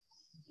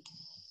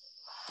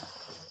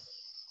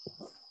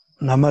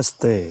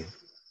Namaste.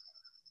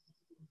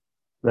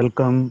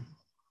 Welcome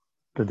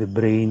to the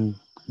Brain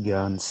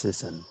Gyan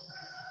session.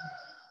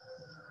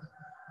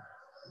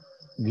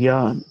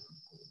 Gyan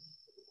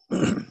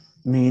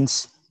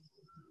means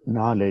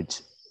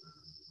knowledge.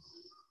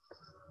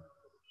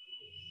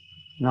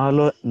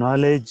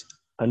 Knowledge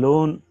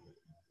alone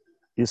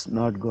is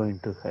not going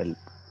to help.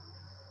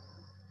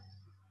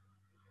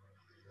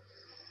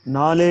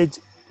 Knowledge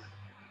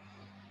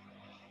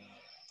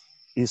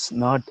is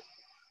not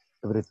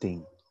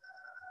everything.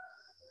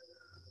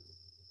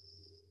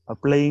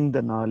 Applying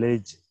the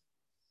knowledge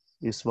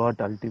is what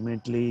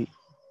ultimately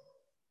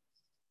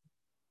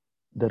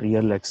the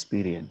real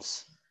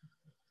experience.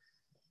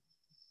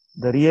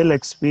 The real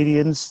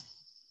experience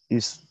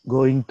is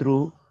going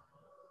through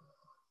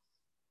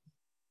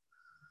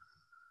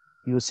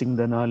using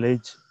the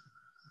knowledge,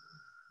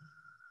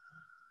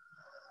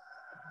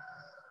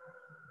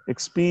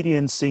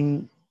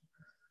 experiencing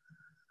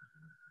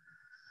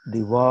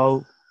the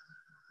wow,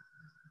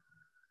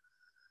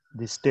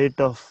 the state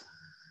of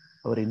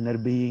our inner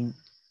being,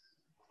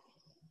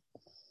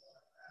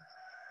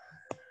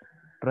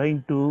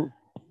 trying to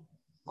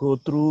go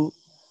through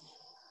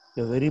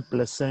a very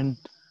pleasant,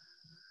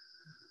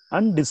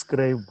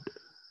 undescribed,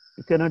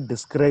 you cannot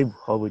describe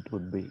how it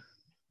would be.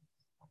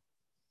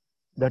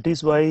 That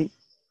is why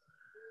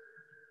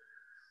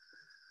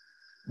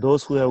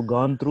those who have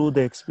gone through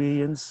the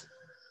experience,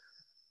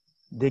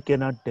 they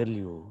cannot tell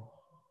you.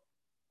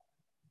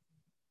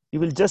 You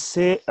will just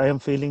say, I am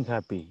feeling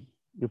happy.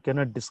 You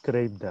cannot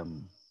describe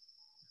them.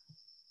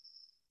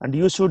 And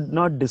you should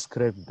not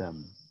describe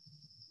them,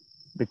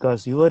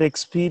 because your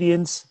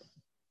experience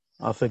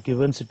of a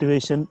given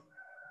situation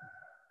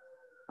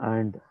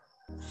and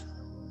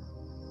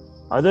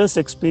others'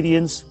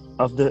 experience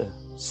of the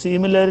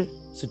similar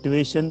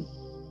situation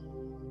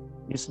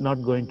is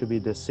not going to be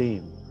the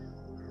same.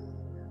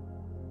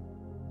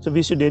 So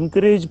we should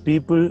encourage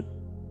people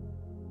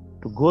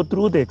to go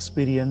through the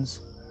experience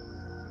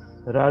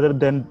rather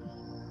than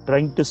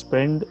trying to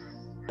spend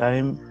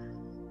time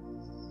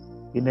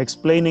in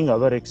explaining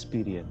our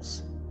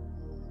experience.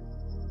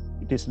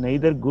 It is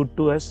neither good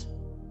to us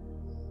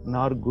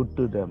nor good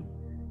to them.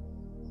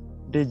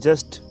 It is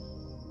just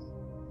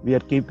we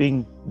are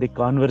keeping the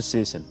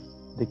conversation,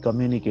 the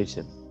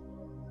communication.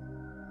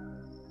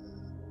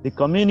 The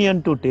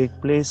communion to take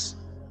place,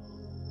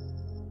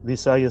 we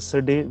saw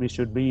yesterday, we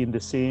should be in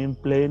the same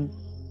plane.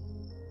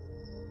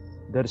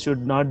 There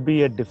should not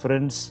be a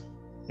difference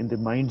in the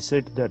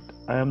mindset that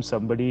I am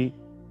somebody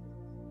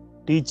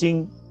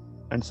teaching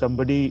and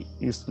somebody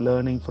is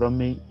learning from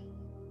me.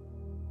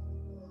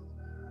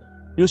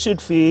 You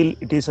should feel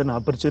it is an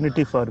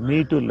opportunity for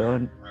me to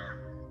learn.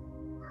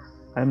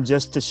 I am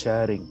just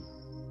sharing.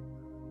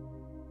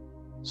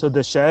 So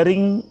the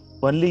sharing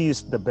only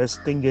is the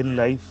best thing in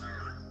life.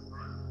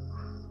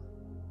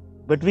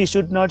 But we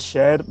should not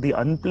share the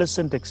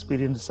unpleasant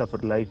experiences of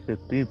our life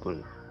with people.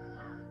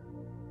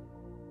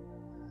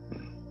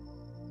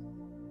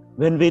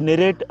 When we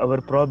narrate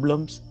our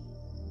problems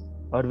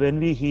or when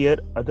we hear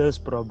others'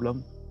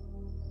 problem,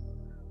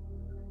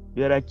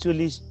 we are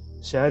actually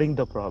sharing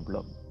the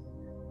problem.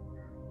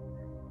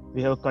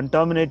 We have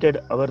contaminated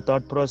our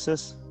thought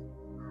process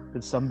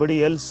with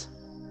somebody else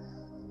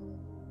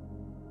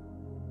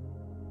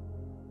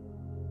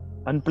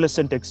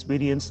unpleasant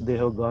experience they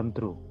have gone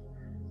through.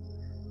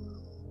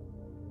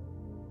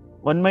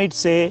 One might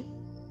say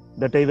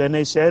that when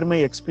I share my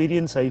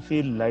experience, I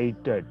feel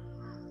light-hearted.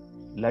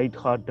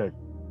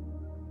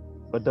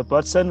 But the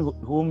person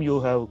whom you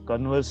have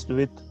conversed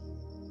with,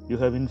 you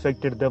have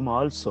infected them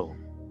also.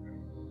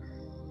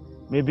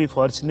 Maybe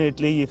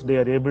fortunately, if they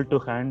are able to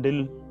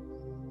handle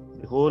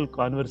the whole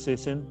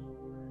conversation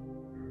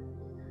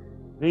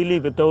really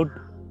without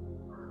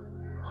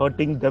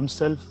hurting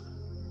themselves,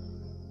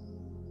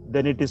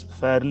 then it is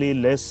fairly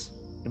less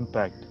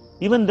impact.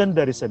 Even then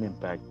there is an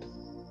impact.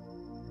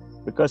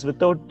 Because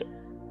without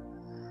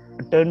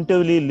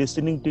attentively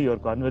listening to your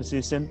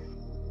conversation,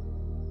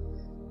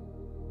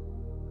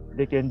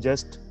 they can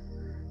just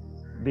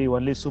be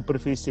only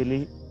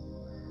superficially,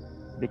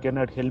 they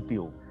cannot help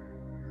you.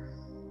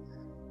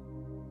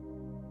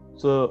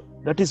 So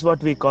that is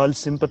what we call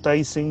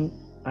sympathizing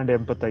and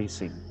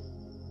empathizing.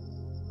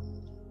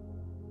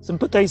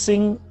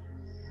 Sympathizing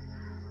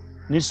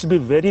needs to be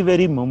very,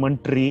 very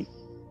momentary,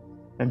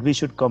 and we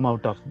should come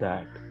out of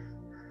that.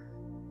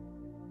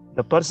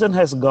 The person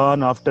has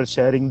gone after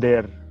sharing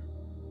their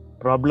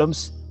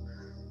problems.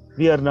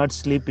 We are not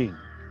sleeping,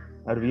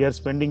 or we are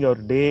spending our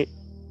day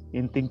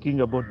in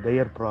thinking about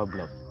their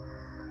problem.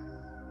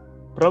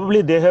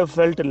 Probably they have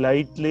felt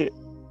lightly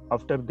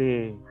after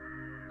they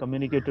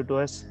communicated to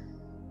us,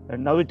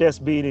 and now it has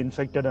been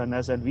infected on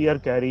us, and we are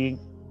carrying.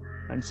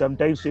 And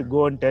sometimes we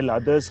go and tell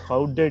others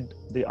how did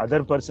the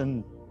other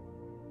person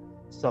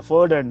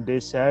suffered, and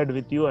they shared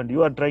with you, and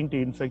you are trying to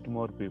infect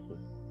more people.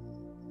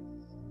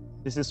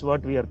 This is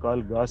what we are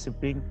called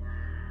gossiping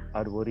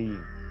or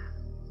worrying.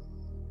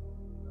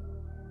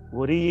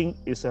 Worrying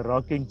is a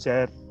rocking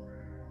chair.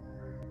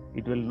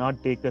 It will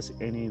not take us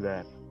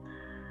anywhere.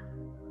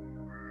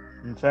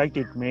 In fact,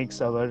 it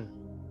makes our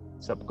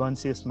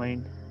subconscious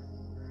mind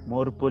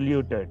more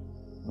polluted,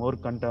 more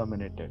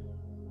contaminated.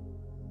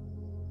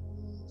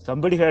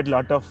 Somebody had a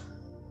lot of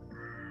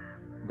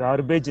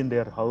garbage in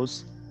their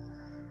house.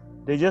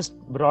 They just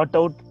brought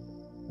out,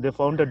 they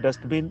found a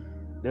dustbin,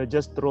 they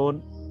just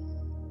thrown,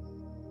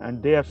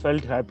 and they have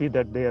felt happy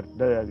that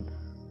the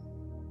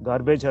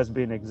garbage has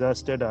been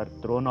exhausted or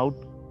thrown out.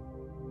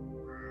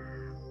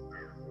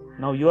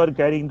 Now you are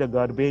carrying the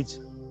garbage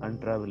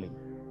and traveling.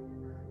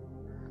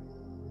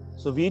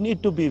 So we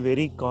need to be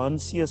very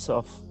conscious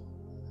of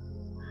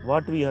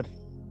what we are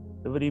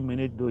every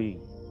minute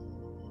doing.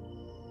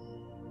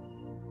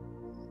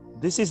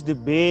 This is the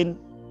bane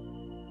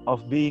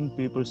of being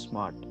people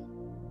smart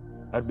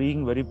or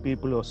being very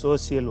people or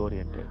social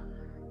oriented.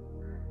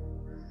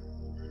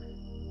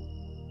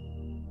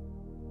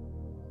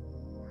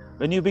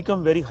 When you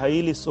become very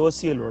highly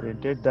social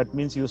oriented, that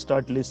means you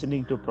start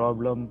listening to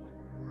problem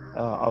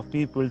of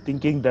people,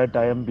 thinking that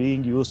I am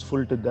being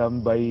useful to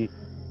them by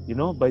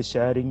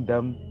sharing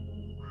them.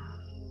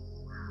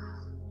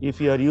 If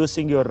you are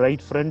using your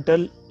right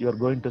frontal, you are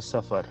going to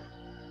suffer.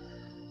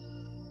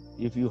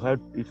 If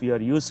you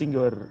are using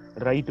your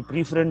right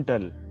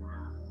prefrontal,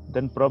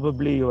 then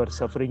probably your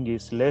suffering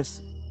is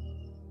less,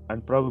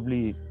 and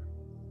probably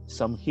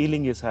some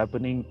healing is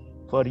happening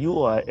for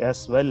you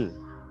as well.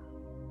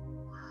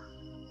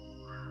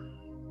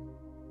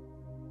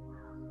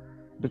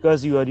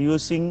 Because you are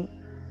using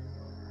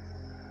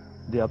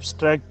the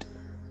abstract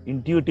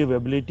intuitive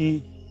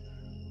ability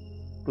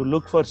to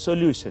look for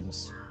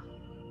solutions.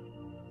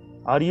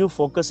 Are you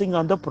focusing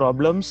on the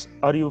problems?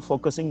 Are you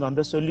focusing on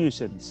the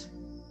solutions?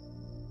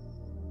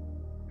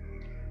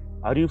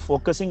 Are you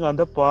focusing on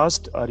the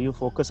past? Are you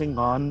focusing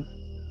on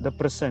the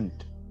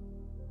present?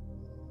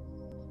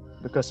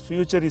 Because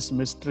future is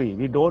mystery.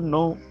 We don't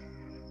know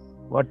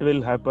what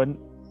will happen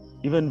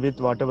even with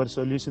whatever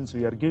solutions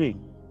we are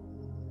giving.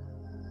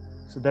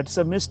 So that's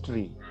a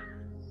mystery.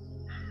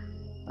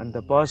 And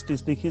the past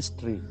is the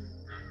history.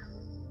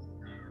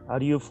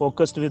 Are you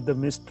focused with the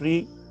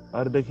mystery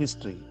or the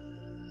history?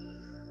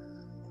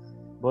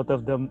 Both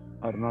of them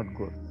are not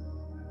good.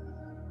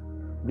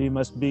 We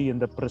must be in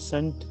the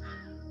present,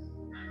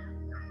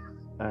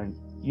 and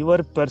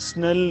your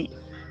personal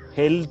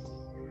health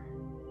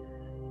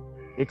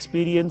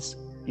experience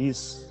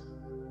is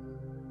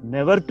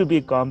never to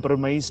be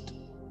compromised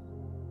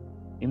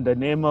in the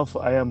name of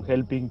I am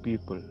helping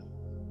people.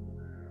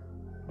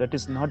 That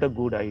is not a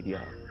good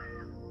idea.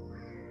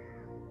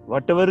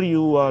 Whatever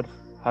you are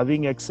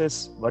having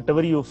excess,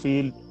 whatever you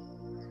feel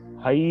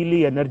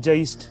highly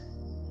energized,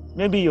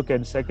 maybe you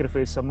can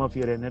sacrifice some of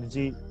your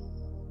energy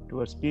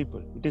towards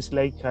people. It is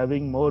like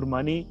having more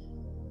money.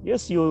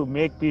 Yes, you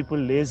make people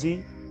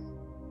lazy,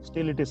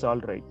 still it is all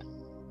right.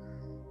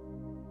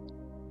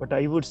 But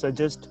I would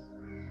suggest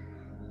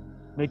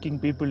making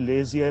people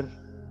lazier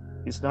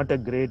is not a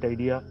great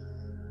idea.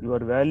 Your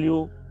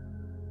value,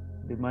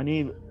 the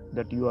money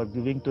that you are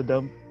giving to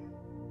them,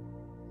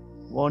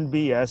 won't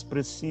be as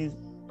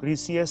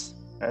precious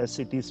as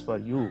it is for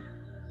you.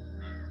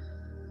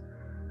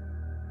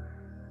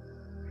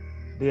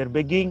 They are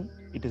begging,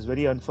 it is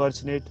very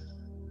unfortunate.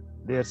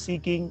 They are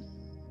seeking,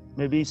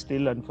 maybe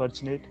still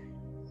unfortunate.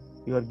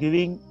 You are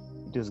giving,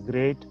 it is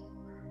great.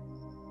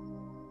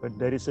 But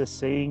there is a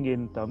saying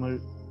in Tamil,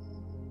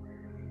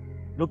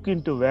 look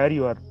into where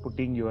you are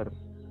putting your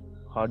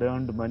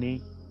hard-earned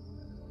money.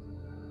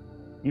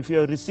 If you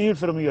have received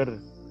from your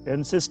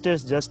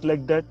ancestors just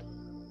like that,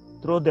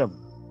 throw them.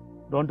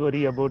 Don't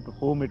worry about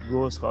whom it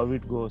goes, how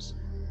it goes.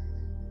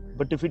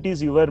 But if it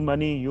is your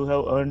money you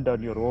have earned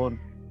on your own,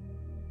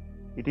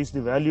 it is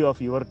the value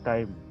of your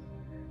time.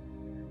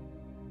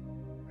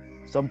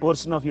 Some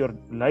portion of your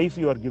life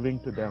you are giving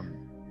to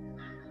them.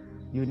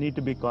 You need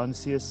to be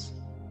conscious.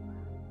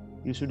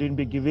 You shouldn't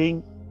be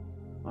giving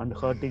and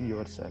hurting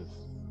yourself.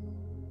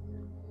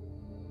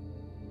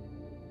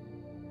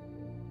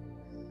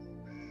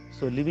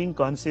 So living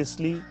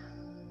consciously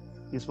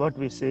is what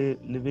we say,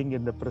 living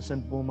in the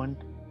present moment.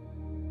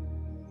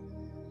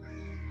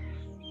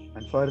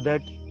 And for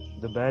that,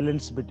 the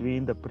balance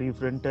between the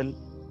prefrontal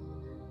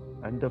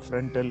and the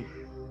frontal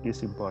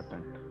is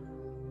important.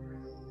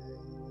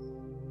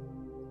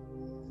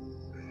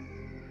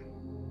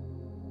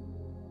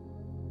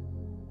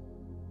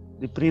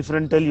 The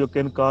prefrontal you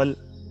can call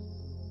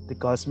the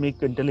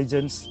cosmic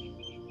intelligence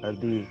or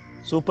the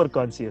super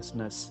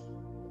consciousness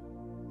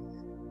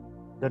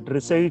that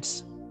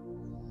resides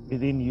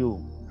within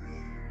you,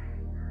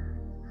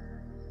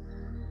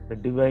 the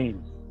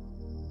divine,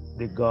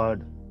 the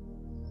God,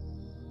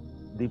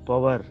 the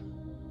power,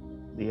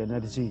 the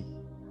energy.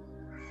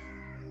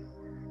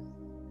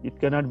 It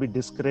cannot be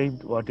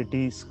described what it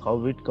is,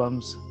 how it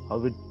comes,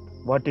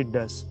 what it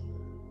does.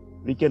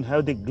 We can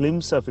have the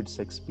glimpse of its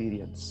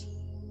experience.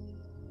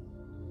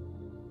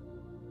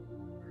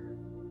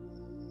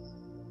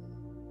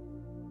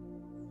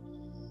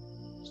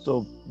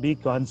 So be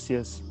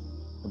conscious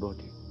about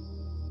it.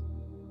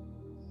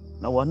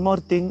 Now one more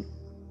thing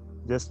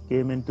just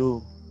came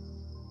into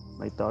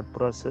my thought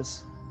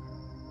process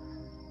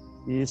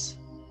is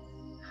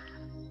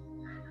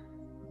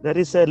There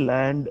is a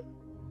land,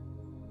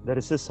 there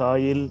is a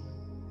soil,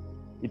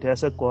 it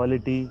has a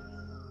quality,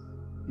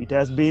 it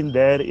has been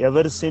there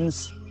ever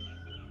since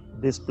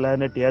this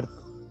planet Earth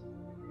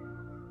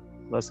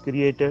was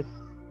created.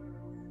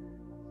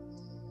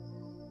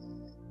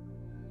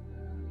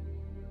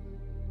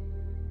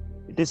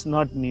 It is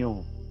not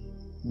new.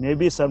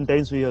 Maybe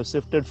sometimes we have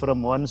shifted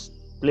from one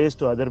place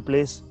to other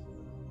place.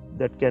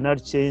 That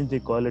cannot change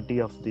the quality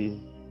of the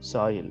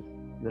soil,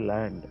 the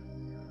land.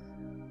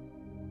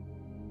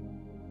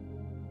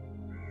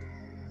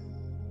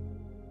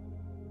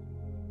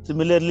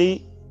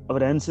 Similarly,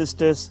 our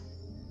ancestors,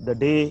 the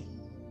day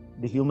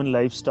the human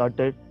life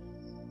started,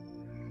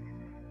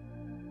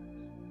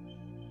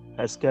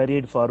 has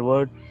carried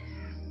forward,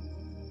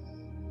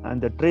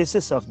 and the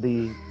traces of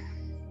the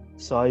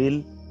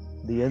soil,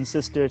 the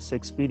ancestors'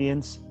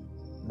 experience,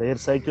 their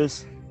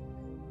cycles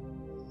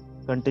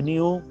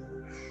continue.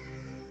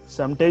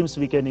 Sometimes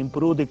we can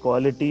improve the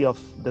quality of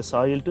the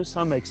soil to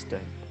some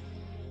extent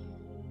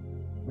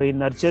by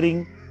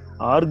nurturing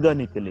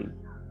organically.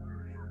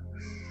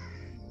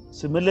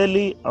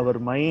 Similarly, our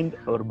mind,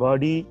 our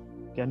body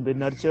can be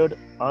nurtured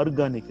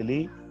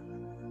organically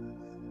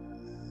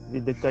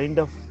with the kind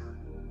of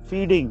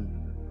feeding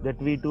that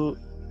we do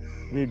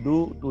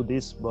to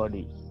this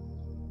body,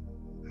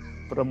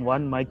 from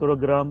 1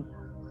 microgram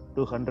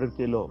to 100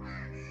 kilo.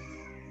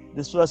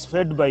 This was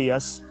fed by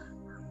us,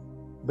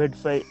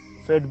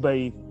 fed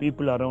by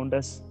people around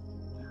us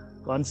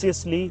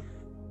consciously,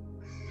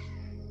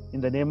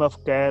 in the name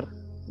of care,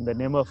 in the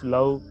name of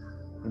love,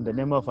 in the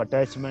name of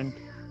attachment,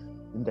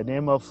 in the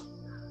name of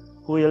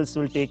who else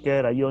will take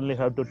care, I only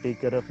have to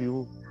take care of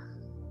you.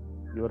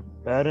 Your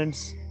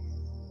parents,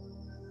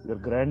 your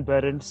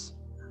grandparents,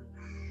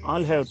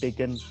 all have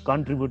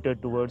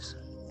contributed towards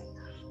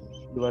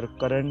your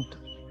current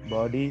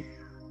body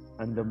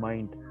and the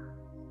mind,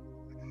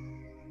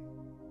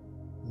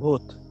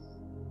 both.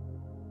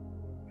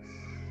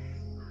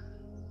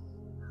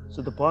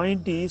 So the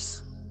point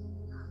is,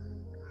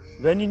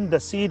 when the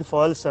seed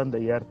falls on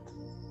the earth,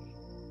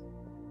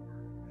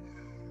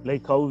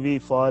 like how we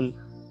fall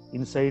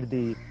inside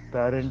the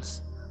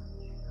parents'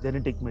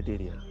 genetic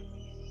material.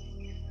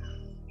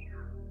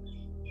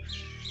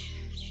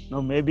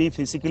 Now maybe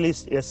physically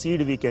a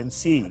seed we can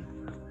see,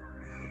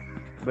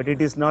 but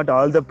it is not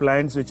all the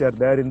plants which are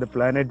there in the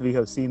planet we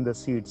have seen the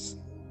seeds.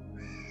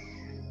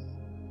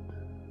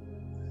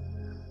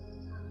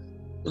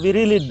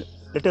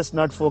 Let us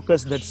not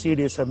focus that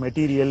seed is a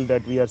material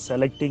that we are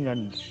selecting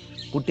and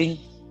putting.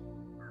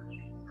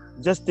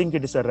 Just think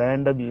it is a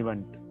random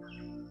event.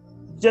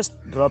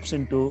 Just drops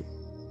into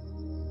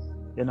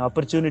an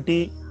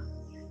opportunity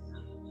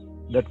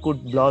that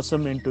could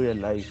blossom into a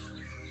life.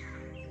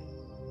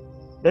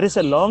 There is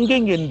a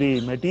longing in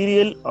the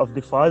material of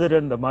the father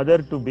and the mother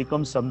to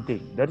become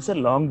something. There is a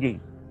longing.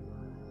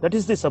 That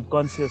is the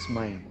subconscious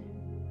mind.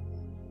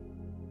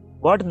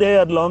 What they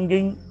are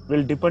longing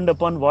will depend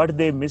upon what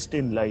they missed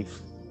in life.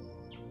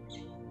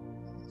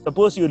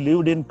 Suppose you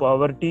lived in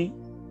poverty.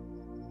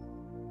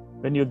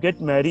 When you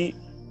get married,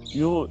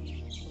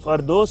 for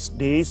those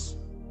days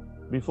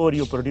before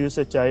you produce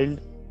a child,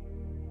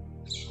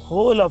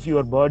 whole of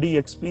your body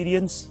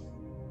experience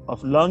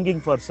of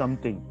longing for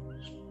something.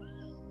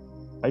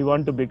 I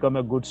want to become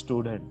a good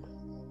student.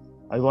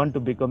 I want to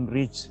become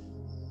rich.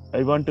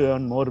 I want to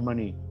earn more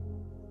money.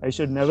 I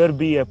should never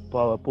be a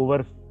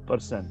poor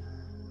person.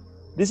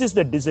 This is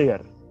the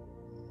desire.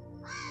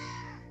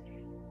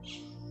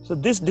 So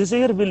this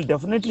desire will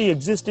definitely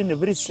exist in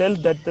every cell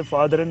that the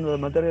father and the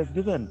mother have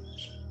given.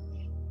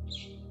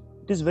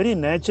 It is very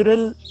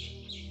natural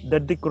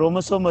that the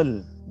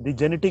chromosomal, the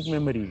genetic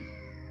memory,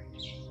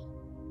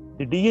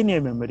 the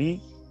DNA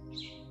memory,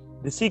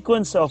 the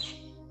sequence of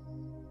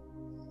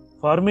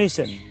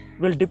formation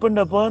will depend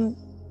upon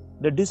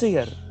the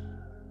desire.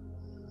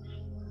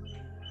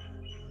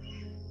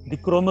 The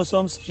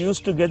chromosomes fuse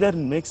together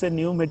and makes a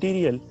new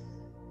material.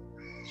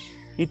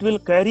 It will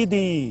carry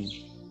the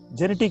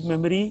genetic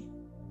memory,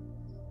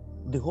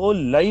 the whole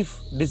life,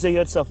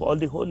 desires of all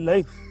the whole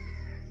life.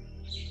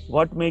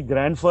 What my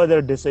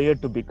grandfather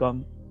desired to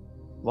become,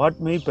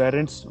 what my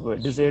parents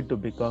desired to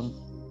become,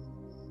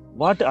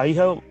 what I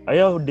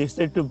have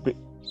decided to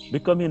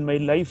become in my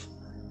life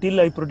till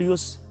I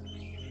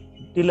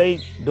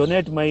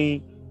donate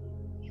my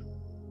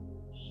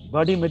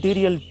body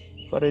material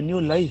for a new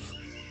life.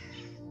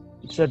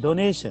 It's a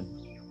donation.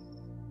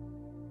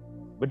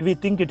 But we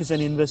think it is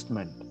an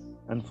investment,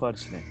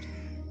 unfortunately.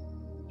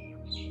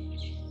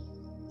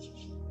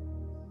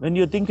 When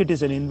you think it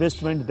is an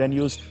investment, then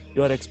you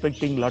are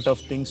expecting a lot of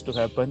things to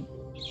happen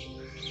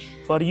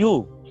for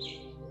you.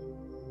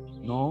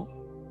 No,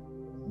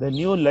 the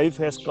new life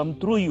has come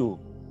through you,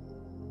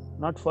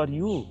 not for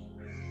you.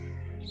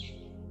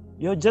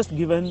 You have just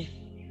given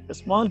a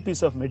small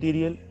piece of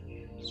material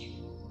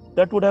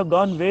that would have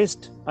gone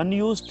waste,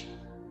 unused,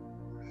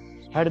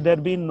 had there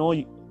been no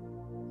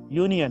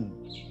union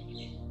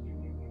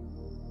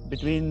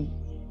between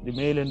the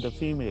male and the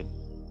female.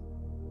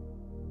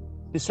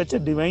 It is such a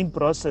divine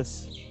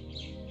process,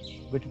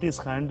 but it is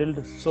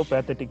handled so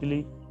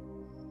pathetically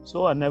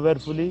so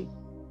unawarefully.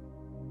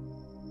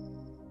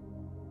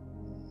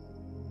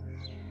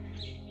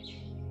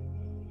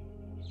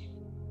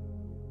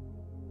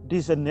 It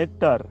is a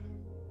nectar,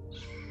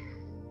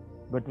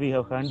 but we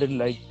have handled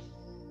like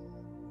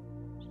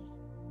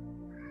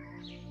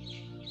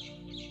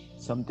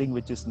something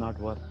which is not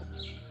worth.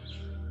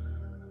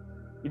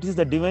 It is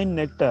the divine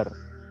nectar.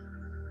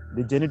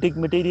 The genetic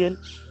material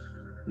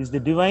is the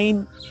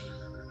divine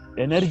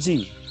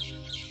energy.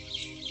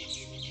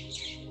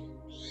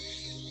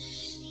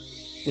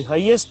 The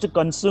highest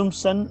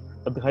consumption,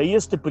 the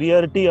highest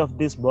priority of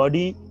this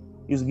body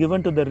is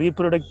given to the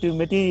reproductive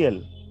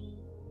material.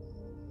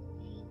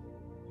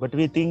 But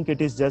we think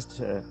it is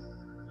just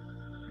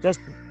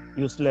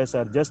useless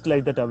or just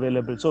like that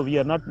available. So we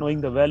are not knowing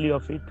the value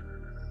of it.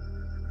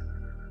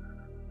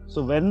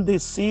 So when the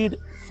seed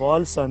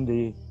falls on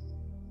the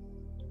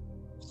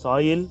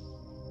soil,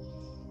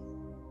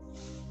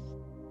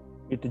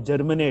 it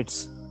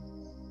germinates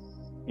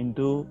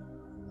into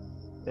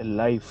a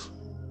life.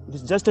 It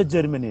is just a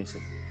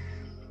germination.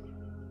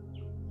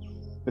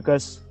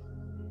 Because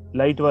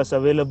light was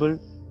available,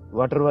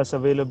 water was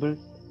available,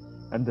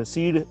 and the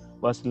seed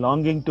was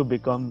longing to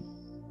become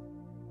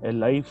a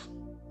life.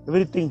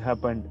 Everything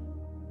happened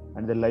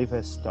and the life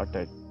has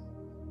started.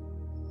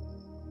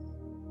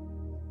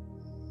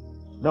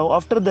 Now,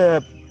 after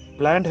the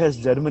plant has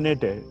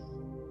germinated,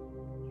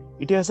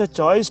 it has a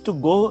choice to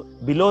go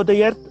below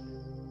the earth.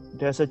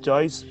 It has a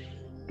choice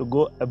to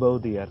go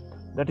above the earth.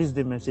 That is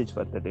the message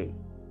for the day.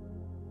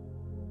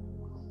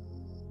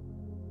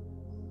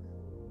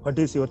 What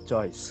is your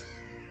choice?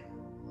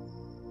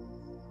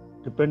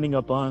 Depending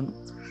upon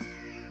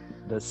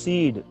the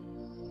seed,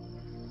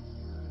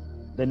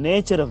 the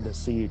nature of the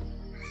seed.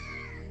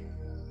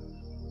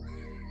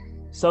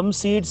 Some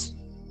seeds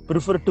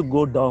prefer to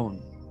go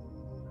down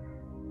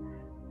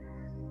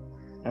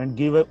and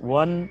give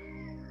one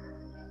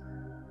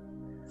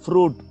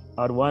fruit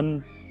or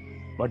one,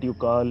 what you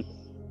call,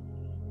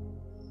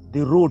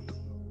 the root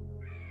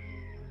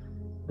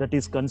that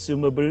is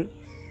consumable,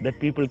 that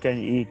people can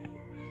eat.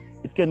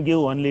 It can give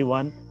only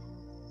one,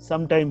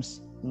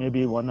 sometimes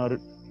maybe one or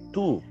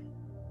two.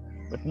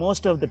 But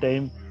most of the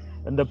time,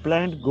 when the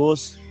plant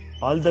goes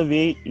all the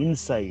way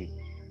inside,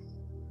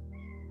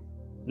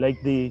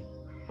 like the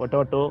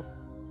potato,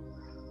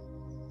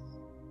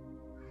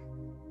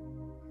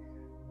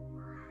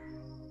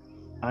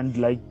 and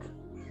like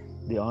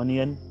the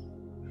onion,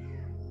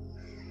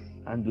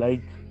 and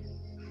like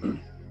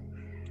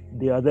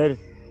the other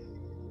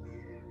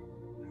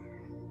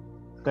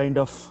kind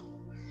of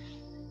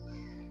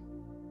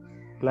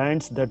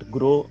plants that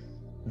grow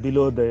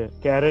below the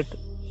carrot,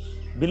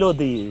 below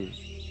the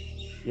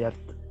earth.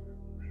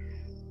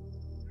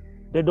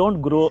 They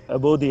don't grow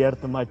above the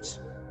earth much,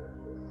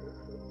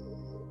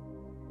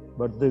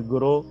 but they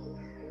grow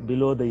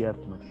below the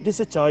earth much. It is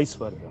a choice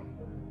for them.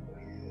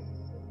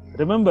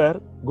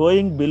 Remember,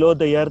 going below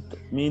the earth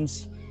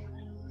means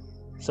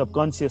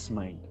subconscious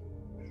mind.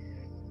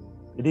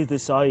 It is the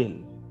soil.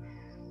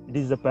 It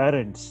is the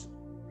parents.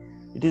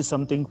 It is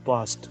something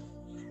past.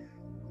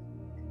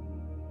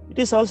 It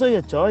is also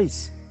a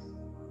choice.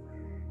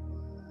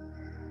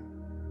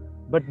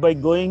 But by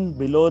going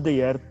below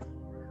the earth,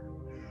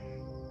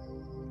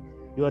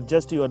 you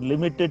are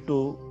limited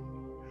to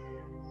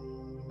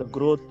the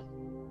growth.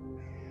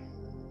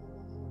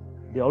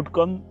 The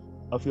outcome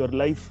of your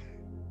life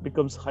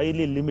becomes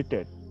highly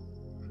limited.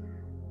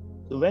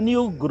 So when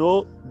you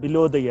grow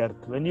below the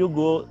earth, when you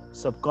go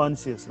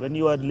subconscious, when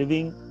you are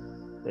living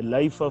the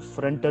life of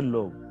frontal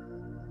lobe,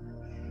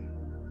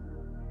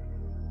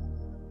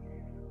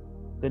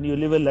 then you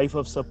live a life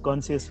of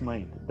subconscious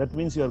mind. That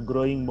means you are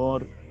growing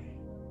more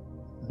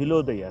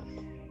below the earth.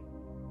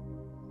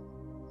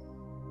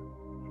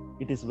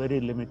 It is very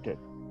limited.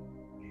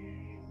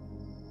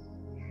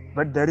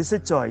 But there is a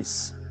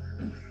choice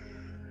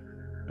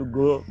to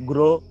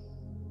grow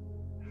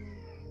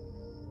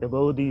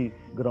above the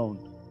ground.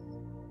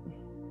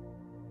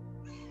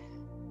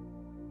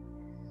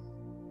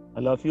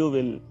 All of you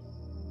will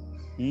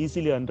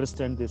easily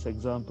understand this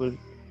example.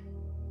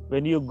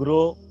 When you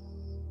grow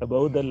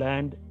above the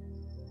land,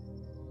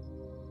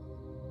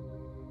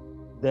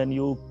 then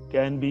you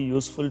can be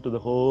useful to the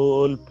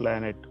whole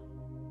planet.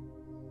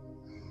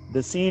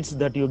 The seeds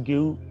that you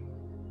give,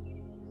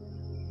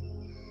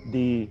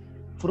 the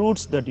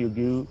fruits that you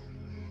give,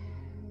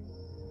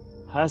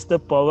 has the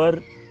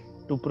power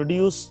to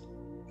produce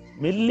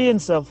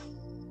millions of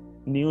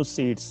new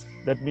seeds.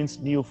 That means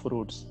new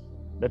fruits.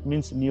 That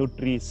means new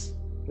trees.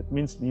 That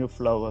means new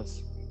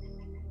flowers.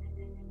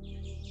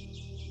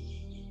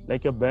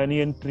 Like a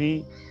banyan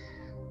tree,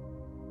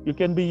 you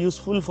can be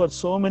useful for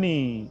so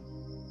many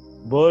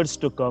birds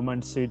to come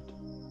and sit,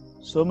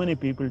 so many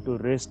people to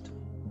rest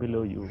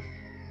below you.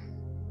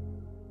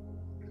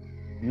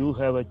 You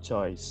have a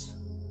choice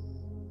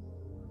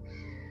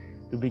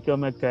to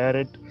become a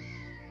carrot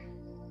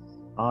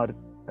or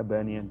a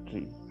banyan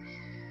tree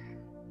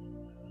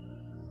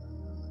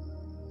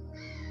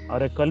or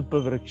a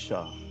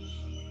kalpavriksha.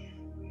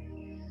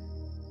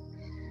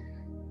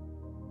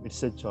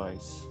 It's a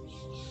choice.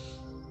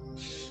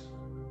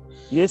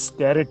 Yes,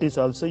 carrot is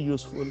also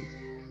useful.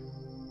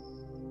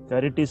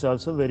 Carrot is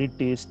also very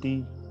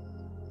tasty,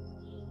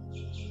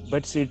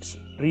 but its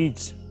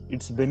reach,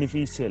 its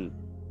beneficial,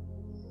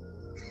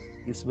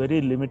 is very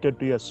limited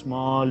to a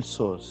small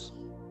source.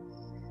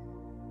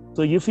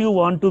 So if you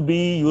want to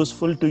be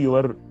useful to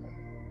your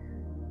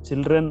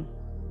children,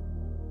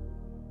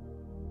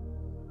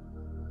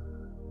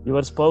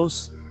 your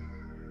spouse,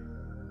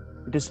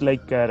 it is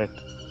like carrot.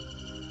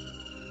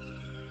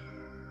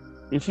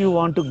 If you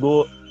want to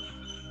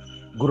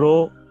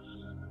grow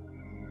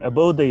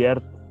above the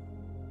earth,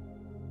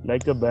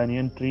 like a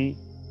banyan tree,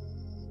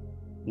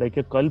 like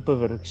a kalpa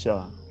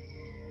vriksha,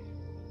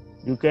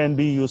 you can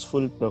be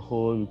useful to the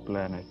whole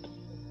planet.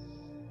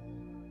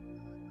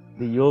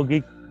 The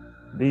yoga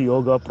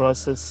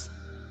process,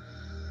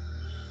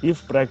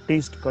 if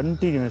practiced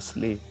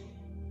continuously,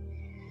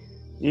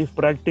 if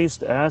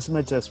practiced as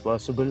much as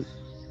possible,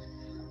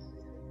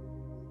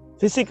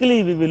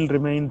 physically we will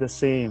remain the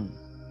same,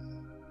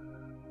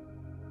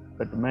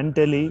 but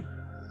mentally,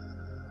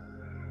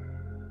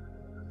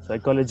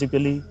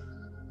 psychologically,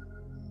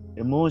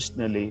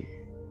 emotionally,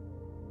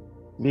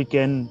 we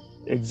can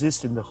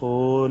exist in the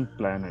whole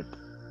planet.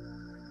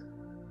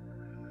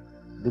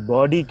 The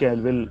body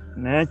will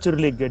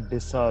naturally get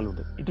dissolved.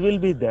 It will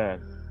be there,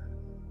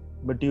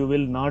 but you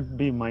will not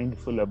be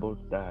mindful about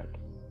that.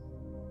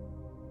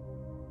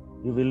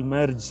 You will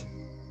merge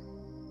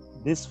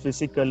this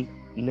physical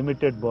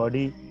limited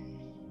body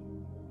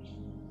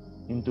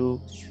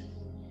into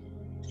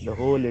the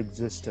whole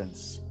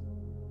existence.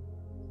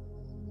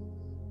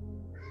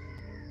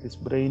 This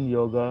brain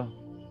yoga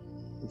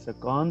is a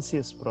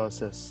conscious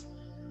process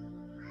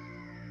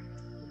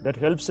that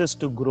helps us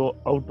to grow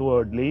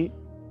outwardly,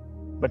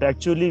 but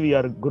actually we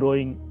are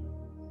going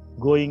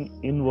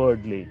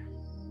inwardly.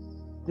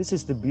 This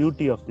is the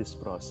beauty of this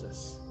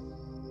process.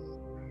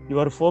 You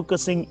are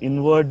focusing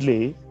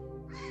inwardly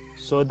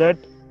so that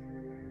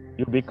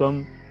you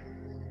become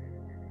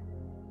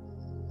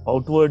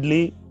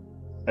outwardly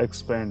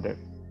expanded.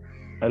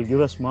 I'll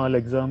give a small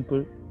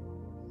example.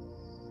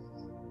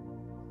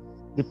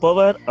 The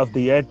power of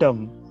the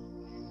atom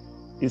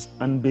is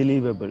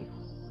unbelievable,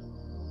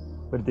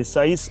 but the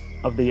size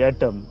of the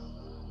atom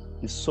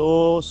is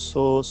so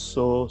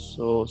small.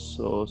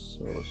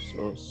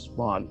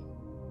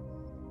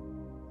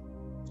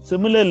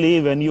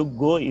 Similarly, when you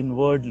go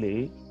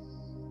inwardly,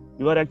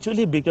 you are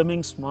actually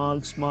becoming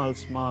small.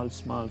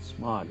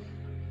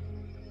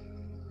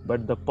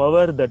 But the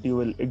power that you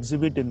will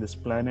exhibit in this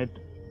planet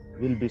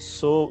will be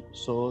so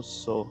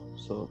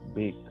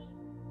big.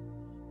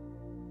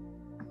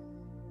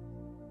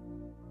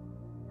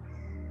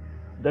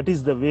 That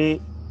is the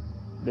way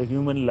the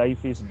human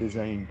life is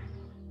designed.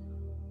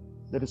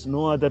 There is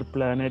no other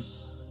planet,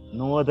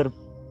 no other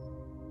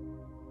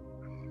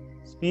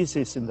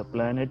species in the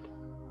planet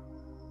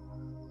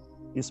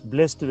is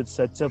blessed with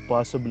such a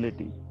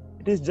possibility.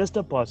 It is just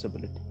a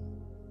possibility.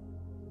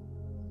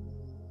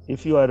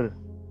 If you are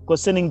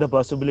questioning the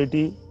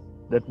possibility,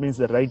 that means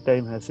the right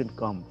time hasn't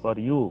come for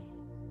you.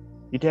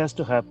 It has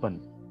to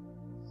happen.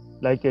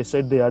 Like I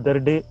said the other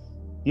day,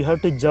 you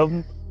have to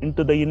jump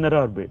into the inner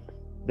orbit,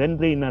 then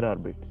the inner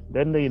orbit,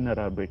 then the inner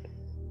orbit,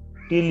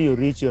 till you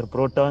reach your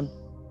proton,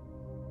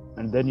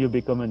 and then you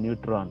become a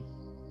neutron.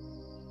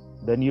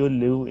 Then you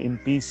live in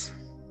peace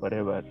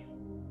forever.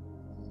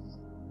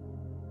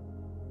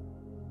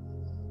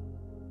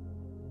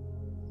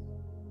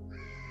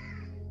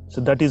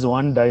 So that is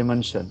one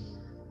dimension.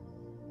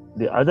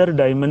 The other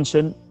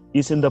dimension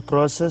is in the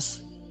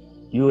process.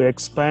 You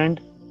expand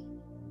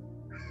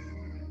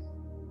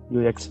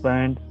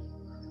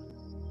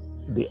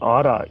the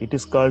aura. It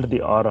is called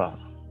the aura.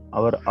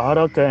 Our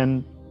aura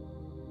can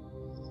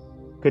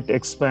get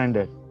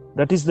expanded.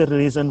 That is the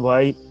reason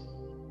why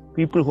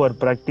people who are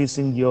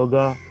practicing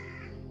yoga,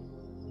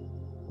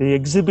 they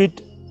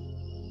exhibit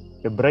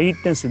a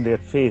brightness in their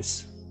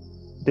face.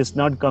 It is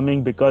not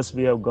coming because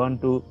we have gone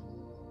to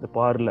the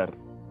parlor.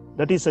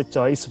 That is a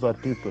choice for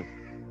people.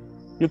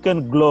 You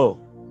can glow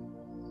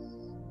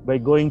by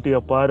going to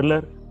a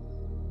parlor.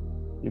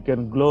 You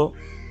can glow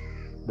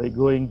by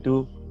going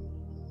to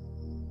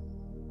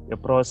a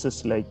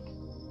process like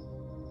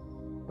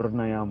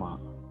pranayama,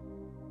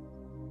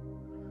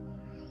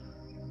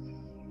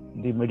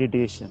 the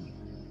meditation.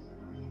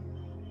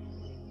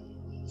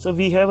 So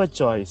we have a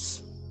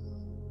choice: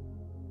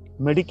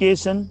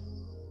 medication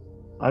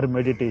or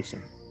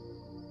meditation.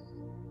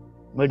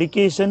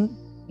 Medication,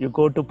 you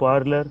go to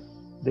parlor,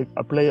 they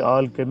apply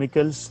all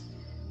chemicals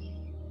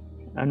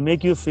and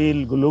make you feel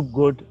look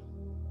good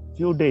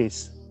few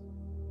days,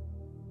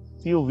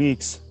 few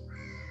weeks.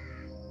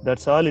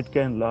 That's all it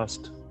can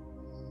last.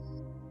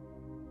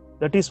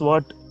 That is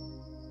what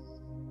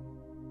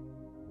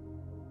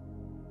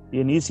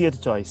an easier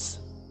choice.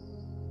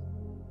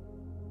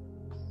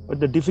 But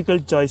the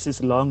difficult choice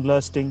is long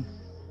lasting.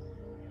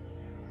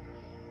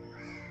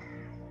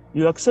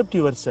 You accept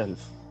yourself.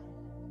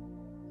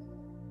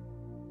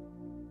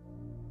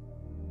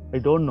 I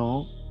don't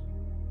know.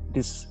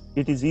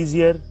 It is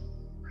easier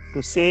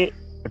to say,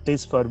 at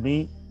least for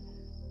me,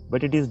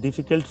 but it is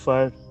difficult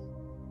for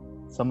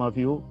some of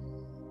you,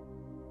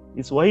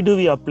 is why do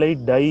we apply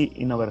dye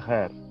in our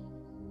hair?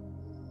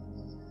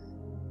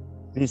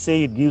 We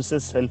say it gives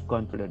us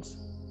self-confidence.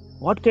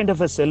 What kind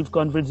of a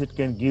self-confidence it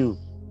can give?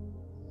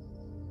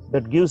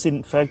 That gives,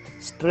 in fact,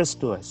 stress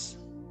to us.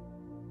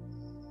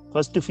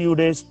 First few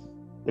days,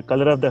 the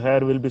color of the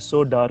hair will be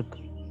so dark,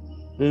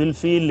 we will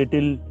feel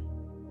little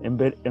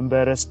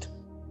embarrassed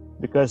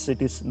because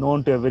it is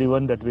known to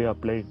everyone that we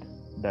applied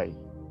dye,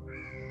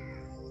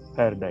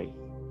 hair dye.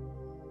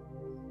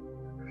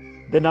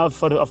 Then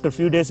after a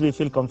few days, we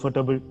feel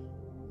comfortable.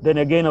 Then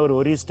again, our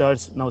worry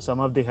starts. Now some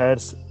of the hair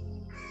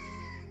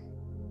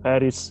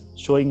is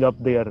showing up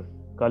their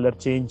color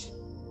change.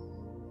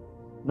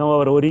 Now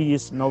our worry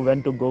is now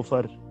when to go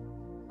for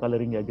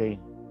coloring again.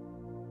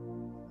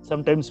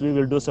 Sometimes we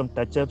will do some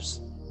touch-ups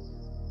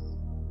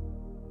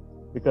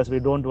because we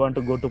don't want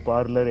to go to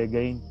parlor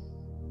again,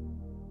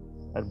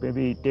 or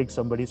maybe take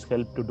somebody's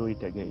help to do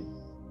it again.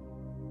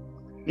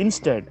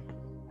 Instead,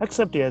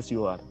 accept as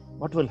you are.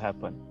 What will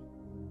happen?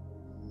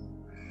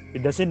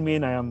 It doesn't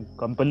mean I am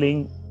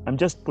compelling. I'm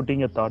just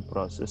putting a thought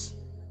process.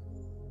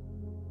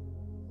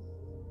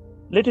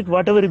 Let it,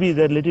 whatever be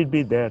there, let it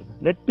be there.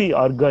 Let be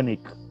organic.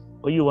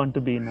 Or you want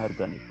to be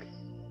inorganic.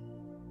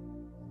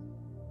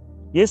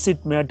 Yes,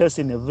 it matters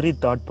in every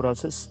thought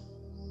process.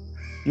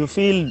 You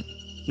feel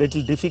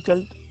little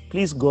difficult,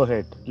 please go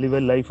ahead. Live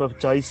a life of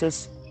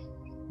choices,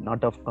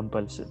 not of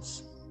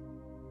compulsions.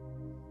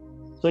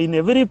 So in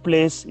every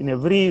place, in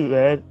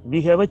everywhere,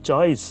 we have a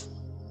choice.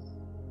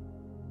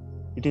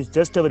 It is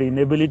just our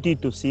inability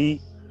to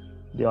see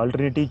the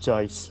alternative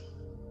choice.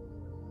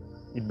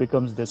 It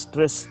becomes the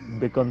stress, it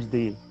becomes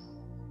the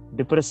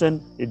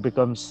depression, it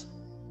becomes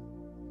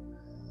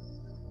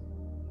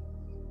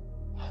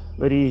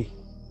very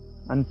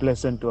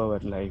unpleasant to our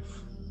life.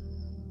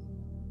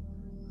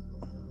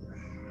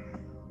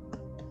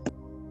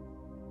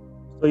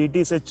 So it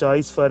is a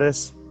choice for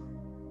us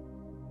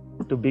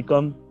to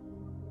become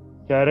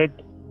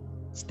carrot,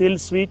 still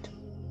sweet,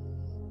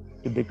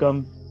 to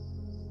become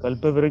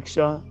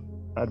kalpavriksha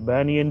or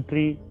banyan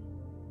tree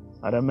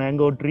or a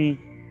mango tree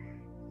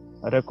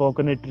or a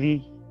coconut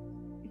tree.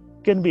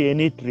 It can be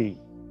any tree.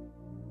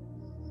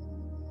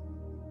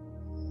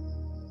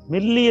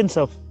 Millions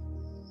of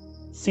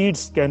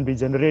seeds can be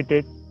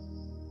generated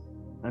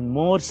and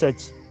more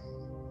such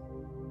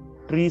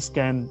trees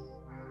can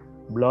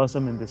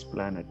blossom in this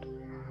planet.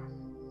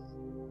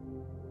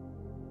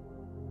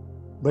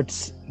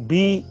 But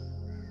be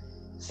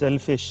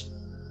selfish.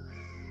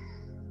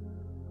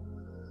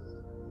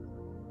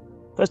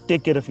 First,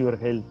 take care of your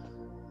health.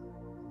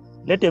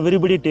 Let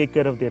everybody take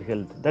care of their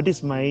health. That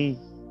is my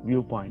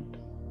viewpoint.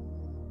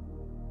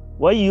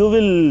 Why you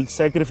will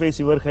sacrifice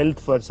your health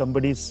for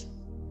somebody's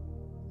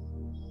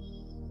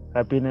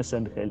happiness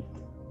and health?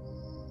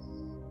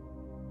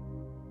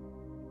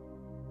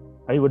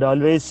 I would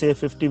always say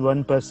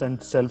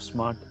 51%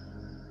 self-smart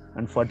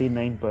and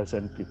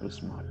 49% people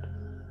smart.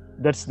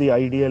 That's the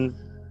ideal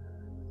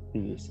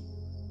deviation.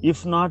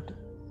 If not,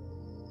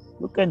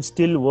 you can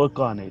still work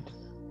on it.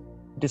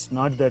 It is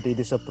not that it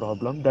is a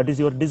problem. That is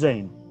your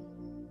design.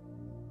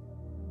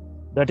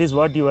 That is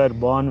what you are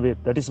born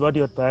with. That is what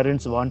your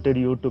parents wanted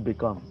you to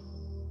become.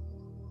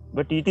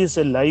 But it is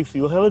a life.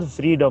 You have the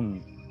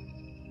freedom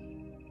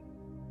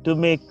to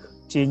make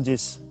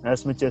changes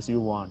as much as you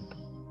want.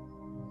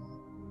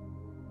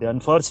 The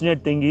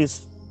unfortunate thing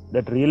is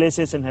that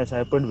realization has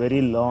happened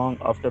very long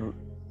after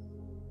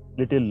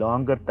little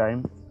longer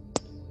time.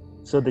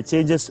 So the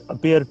changes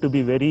appear to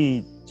be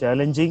very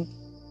challenging,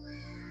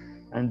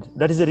 and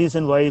that is the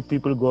reason why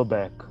people go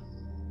back.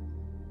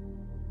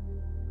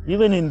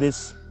 Even in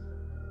this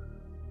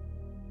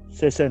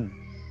session,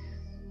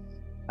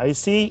 I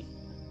see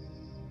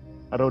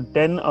around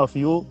 10 of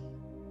you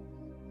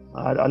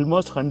are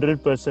almost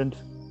 100%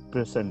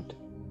 present.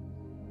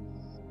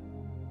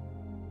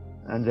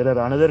 And there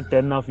are another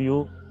 10 of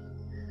you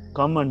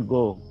come and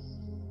go.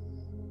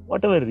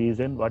 Whatever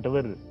reason,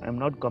 whatever, I'm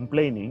not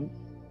complaining.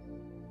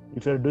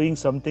 If you're doing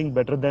something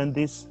better than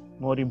this,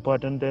 more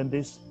important than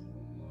this,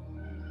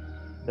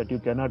 that you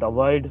cannot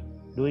avoid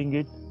doing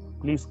it,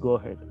 please go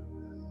ahead.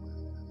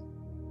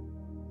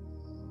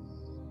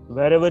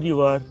 Wherever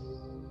you are,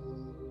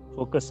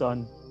 focus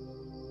on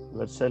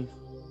yourself.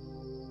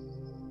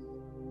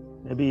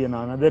 Maybe in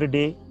another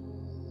day,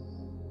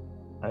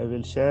 I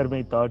will share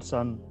my thoughts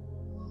on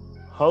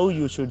how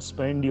you should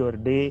spend your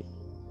day,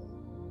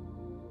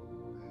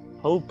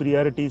 how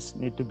priorities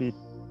need to be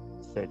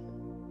set.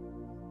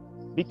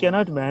 We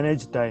cannot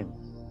manage time.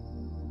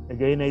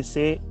 Again, I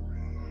say,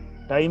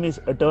 time is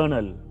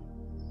eternal.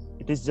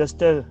 It is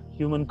just a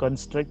human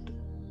construct.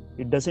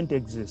 It doesn't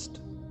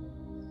exist.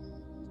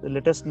 So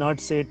let us not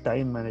say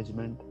time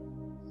management.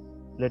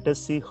 Let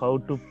us see how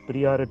to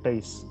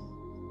prioritize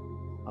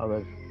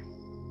our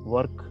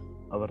work,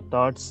 our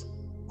thoughts,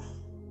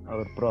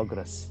 our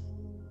progress.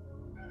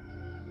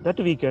 That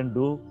we can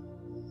do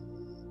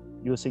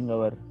using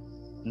our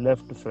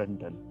left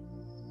frontal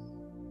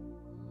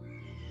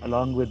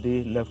along with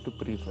the left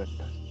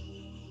prefrontal.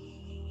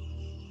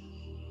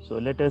 So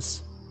let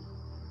us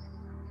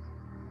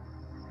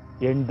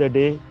end the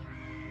day,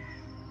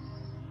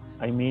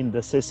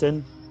 the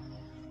session,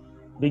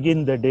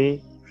 begin the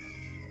day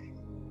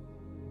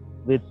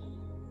with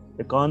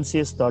a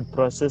conscious thought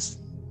process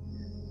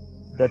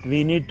that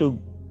we need to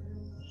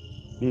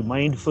be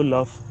mindful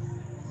of.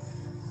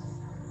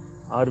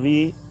 Are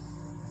we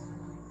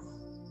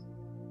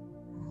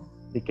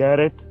the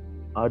carrot?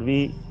 Are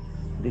we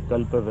the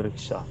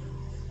kalpavriksha?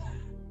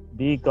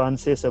 Be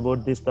conscious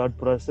about this thought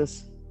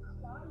process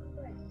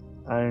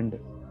and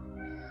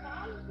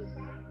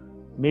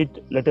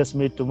let us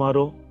meet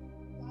tomorrow.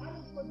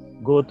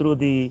 Go through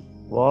the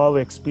wow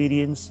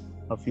experience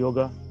of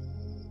yoga.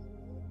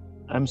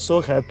 I'm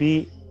so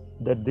happy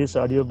that this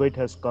audio bite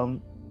has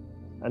come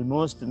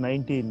almost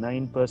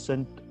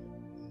 99%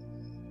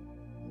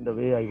 the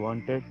way I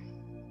wanted.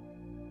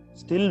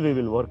 Still, we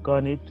will work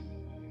on it.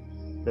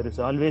 There is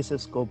always a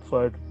scope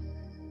for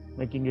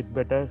making it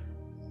better.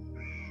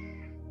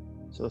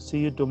 So, see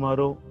you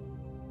tomorrow.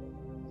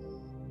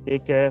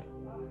 Take care.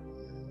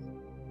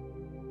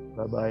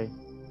 Bye bye.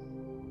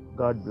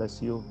 God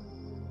bless you.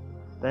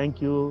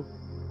 Thank you.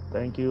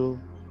 Thank you.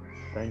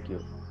 Thank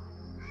you.